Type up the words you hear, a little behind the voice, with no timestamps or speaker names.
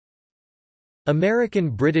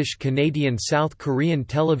American, British, Canadian, South Korean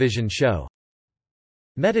television show.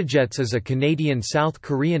 MetaJets is a Canadian, South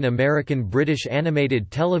Korean, American, British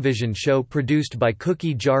animated television show produced by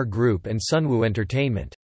Cookie Jar Group and Sunwoo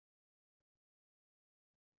Entertainment.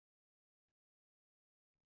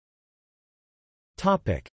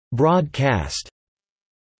 Broadcast.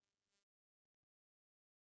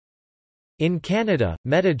 In Canada,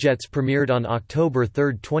 MetaJets premiered on October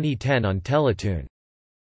 3, 2010 on Teletoon.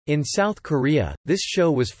 In South Korea, this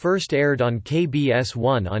show was first aired on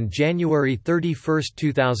KBS1 on January 31,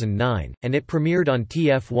 2009, and it premiered on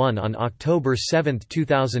TF1 on October 7,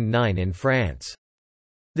 2009 in France.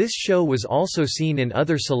 This show was also seen in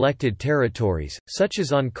other selected territories, such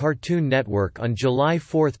as on Cartoon Network on July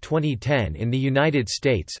 4, 2010 in the United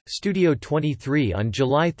States, Studio 23 on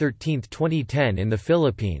July 13, 2010 in the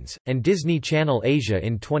Philippines, and Disney Channel Asia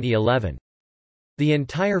in 2011. The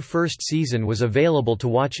entire first season was available to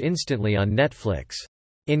watch instantly on Netflix.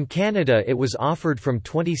 In Canada it was offered from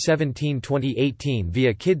 2017-2018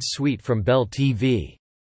 via Kids Suite from Bell TV.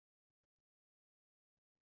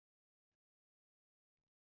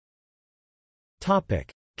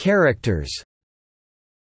 Characters.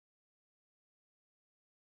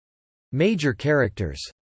 Major characters.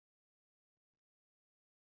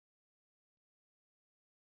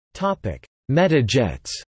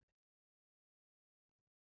 MetaJets.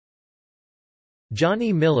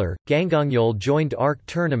 Johnny Miller, Gangongyol joined ARC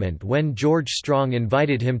tournament when George Strong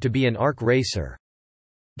invited him to be an ARC racer.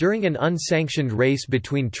 During an unsanctioned race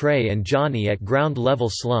between Trey and Johnny at ground level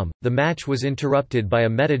slum, the match was interrupted by a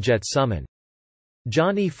MetaJet summon.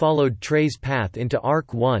 Johnny followed Trey's path into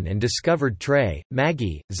ARC 1 and discovered Trey,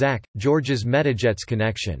 Maggie, Zach, George's MetaJets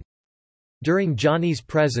connection. During Johnny's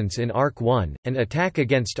presence in ARC 1, an attack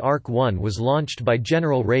against ARC 1 was launched by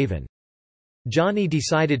General Raven. Johnny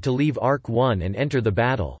decided to leave ARC 1 and enter the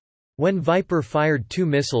battle. When Viper fired 2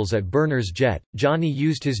 missiles at Burner's jet, Johnny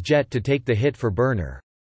used his jet to take the hit for Burner.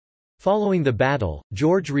 Following the battle,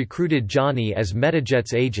 George recruited Johnny as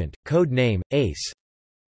MetaJet's agent, code name, Ace.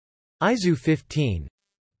 ISU 15.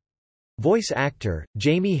 Voice actor,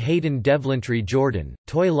 Jamie Hayden Devlintry Jordan,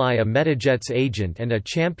 Toylai, a MetaJet's agent and a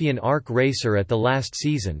champion ARC racer at the last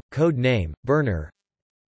season, code name, Burner.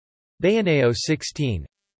 Bayaneo 16.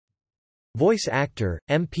 Voice actor,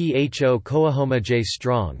 Mpho Koahoma J.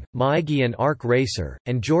 Strong, Maigi, an ARC racer,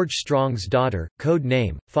 and George Strong's daughter, code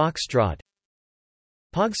name, Foxtrot.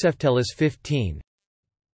 Pogseftelis 15.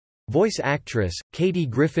 Voice actress, Katie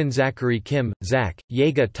Griffin Zachary Kim, Zach,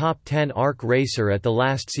 Yega, top 10 ARC racer at the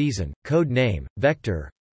last season, code name, Vector.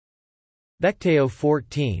 Becteo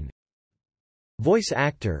 14. Voice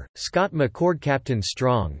actor, Scott McCord Captain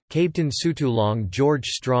Strong, Captain Sutulong George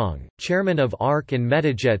Strong, chairman of ARC and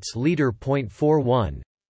MetaJets leader. 41.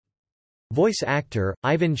 Voice actor,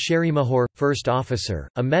 Ivan Sherimahor, first officer,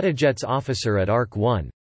 a MetaJets officer at ARC 1.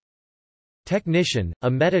 Technician, a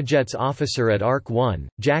MetaJets officer at ARC 1,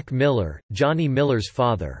 Jack Miller, Johnny Miller's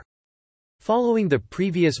father. Following the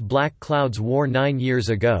previous Black Clouds War 9 years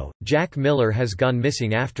ago, Jack Miller has gone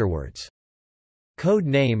missing afterwards. Code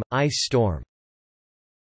name, Ice Storm.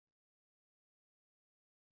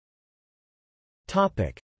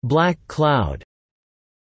 Black Cloud.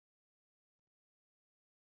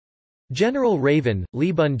 General Raven,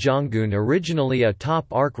 Lee Bun Jong-gun, originally a top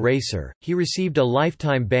ARC racer, he received a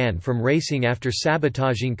lifetime ban from racing after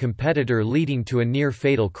sabotaging competitor leading to a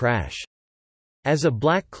near-fatal crash. As a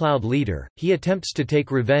Black Cloud leader, he attempts to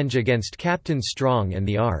take revenge against Captain Strong and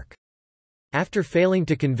the ARC. After failing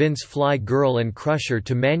to convince Fly Girl and Crusher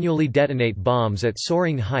to manually detonate bombs at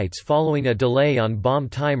soaring heights following a delay on bomb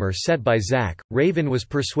timer set by Zack, Raven was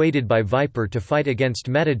persuaded by Viper to fight against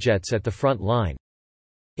MetaJets at the front line.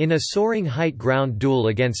 In a soaring height ground duel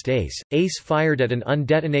against Ace, Ace fired at an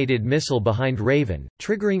undetonated missile behind Raven,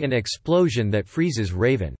 triggering an explosion that freezes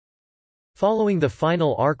Raven. Following the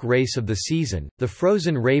final ARC race of the season, the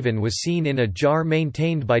frozen Raven was seen in a jar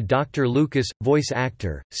maintained by Dr. Lucas. Voice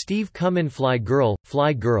actor, Steve Cummin Fly Girl,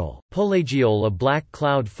 Pelagiol, a Black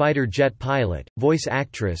Cloud fighter jet pilot. Voice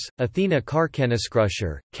actress, Athena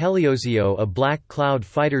Karkeniscrusher, Keliozio, a Black Cloud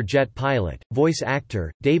fighter jet pilot. Voice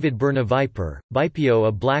actor, David Viper, Bipio,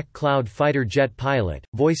 a Black Cloud fighter jet pilot.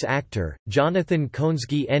 Voice actor, Jonathan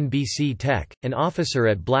Koensky NBC Tech, an officer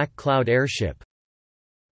at Black Cloud Airship.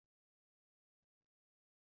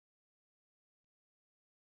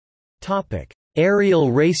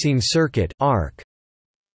 Aerial Racing Circuit ARC.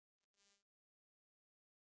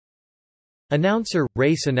 Announcer,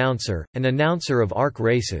 race announcer, an announcer of ARC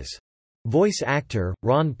races. Voice actor,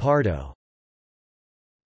 Ron Pardo.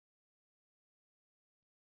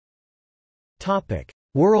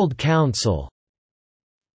 World Council.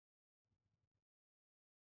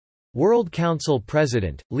 World Council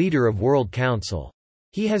President, leader of World Council.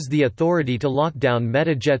 He has the authority to lock down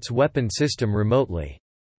MetaJets' weapon system remotely.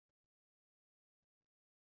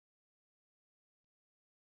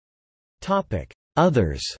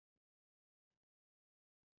 Others.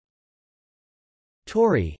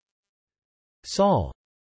 Tori, Saul,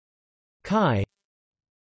 Kai,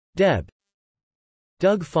 Deb,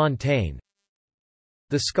 Doug Fontaine,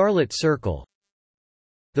 The Scarlet Circle,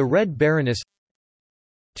 The Red Baroness,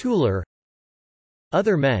 Tueller,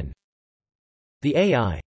 Other Men, The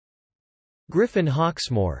AI, Griffin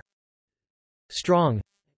Hawksmoor, Strong,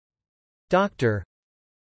 Dr.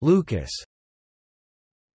 Lucas.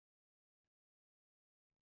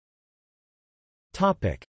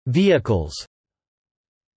 Vehicles.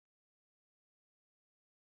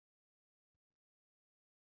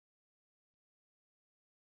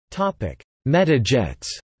 MetaJets.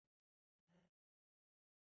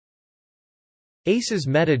 Ace's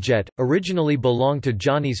MetaJet, originally belonged to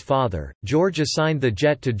Johnny's father. George assigned the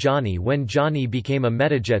jet to Johnny when Johnny became a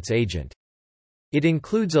MetaJets agent. It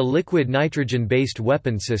includes a liquid nitrogen-based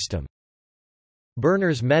weapon system.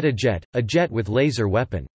 Burner's MetaJet, a jet with laser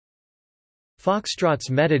weapon. Foxtrot's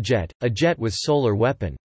MetaJet, a jet with solar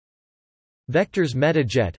weapon. Vector's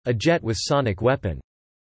MetaJet, a jet with sonic weapon.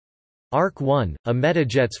 Ark-1, a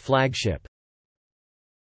MetaJet's flagship.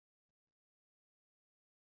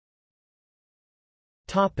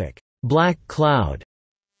 Black Cloud.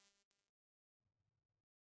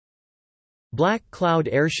 Black Cloud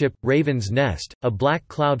Airship – Raven's Nest, a Black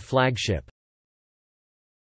Cloud flagship.